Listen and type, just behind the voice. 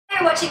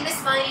You're watching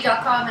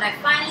MissMalini.com, and I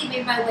finally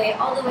made my way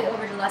all the way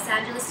over to Los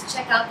Angeles to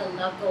check out the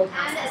LoveGold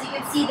House. And as you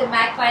can see, the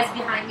magpies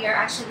behind me are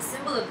actually the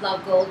symbol of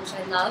Love Gold, which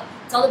I love.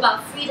 It's all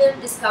about freedom,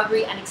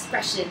 discovery, and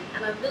expression.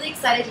 And I'm really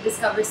excited to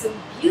discover some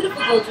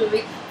beautiful gold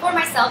jewelry for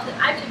myself that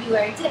I'm going to be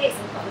wearing today,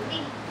 so follow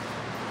me.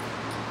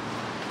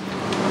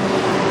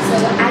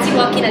 So as you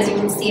walk in, as you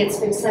can see, it's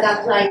been set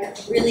up like a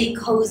really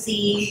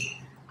cozy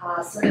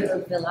sort of a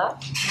villa.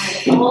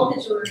 And all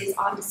the jewelry is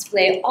on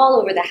display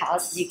all over the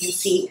house. As you can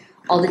see,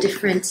 all the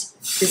different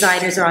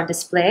designers are on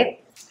display.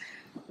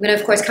 I'm going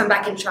to, of course, come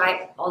back and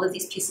try all of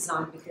these pieces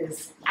on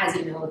because, as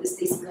you know, this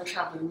Stacy Mill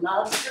traveler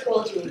loves her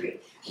gold jewelry.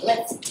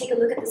 Let's take a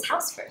look at this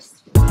house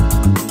first.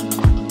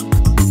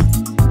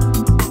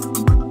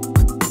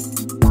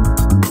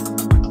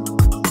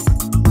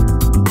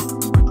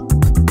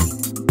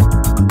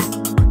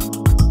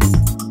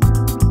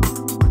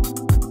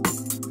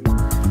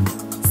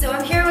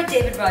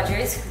 David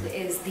Rogers, who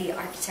is the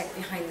architect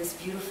behind this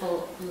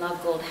beautiful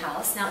LoveGold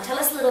house. Now, tell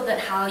us a little bit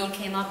how you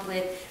came up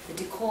with the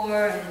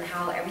decor and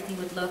how everything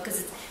would look,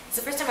 because it's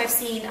the first time I've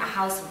seen a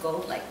house of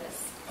gold like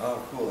this.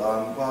 Oh, cool.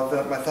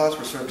 My thoughts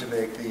were sort of to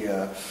make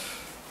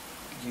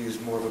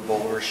use more of a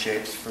bolder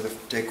shapes for the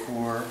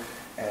decor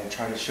and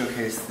trying to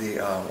showcase the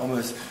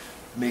almost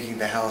making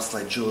the house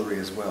like jewelry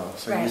as well.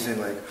 So right.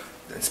 Using like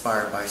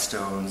inspired by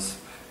stones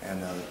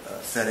and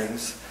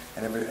settings.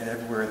 And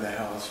everywhere in the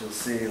house you'll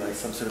see like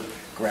some sort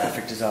of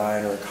graphic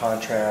design or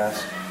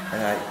contrast,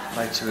 and I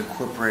like to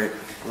incorporate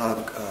a lot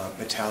of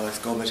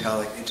metallics, gold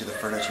metallic, into the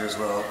furniture as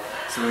well.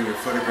 So when you're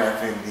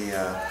photographing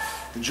the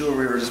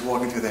jewelry or just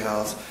walking through the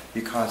house,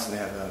 you constantly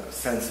have a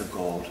sense of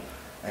gold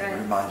and right.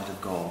 reminded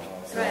of gold.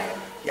 So, right.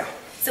 Yeah.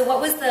 So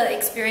what was the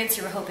experience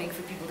you were hoping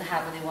for people to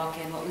have when they walk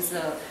in? What was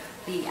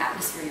the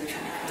atmosphere you were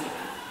trying to create?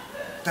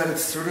 That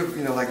it's sort of,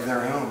 like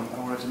their home. I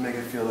wanted to make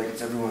it feel like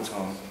it's everyone's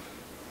home.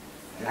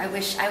 I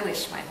wish my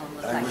home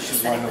looked like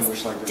this. That it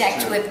was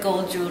decked with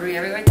gold jewelry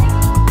everywhere.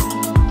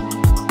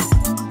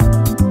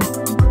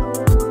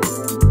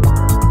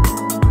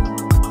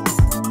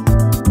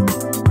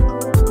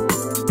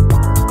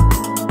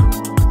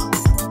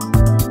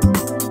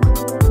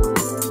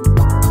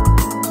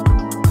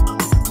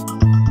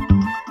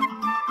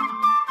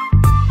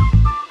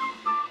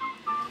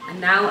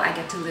 And now I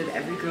get to live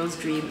every girl's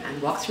dream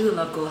and walk through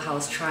the LoveGold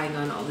house trying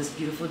on all this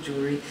beautiful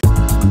jewelry.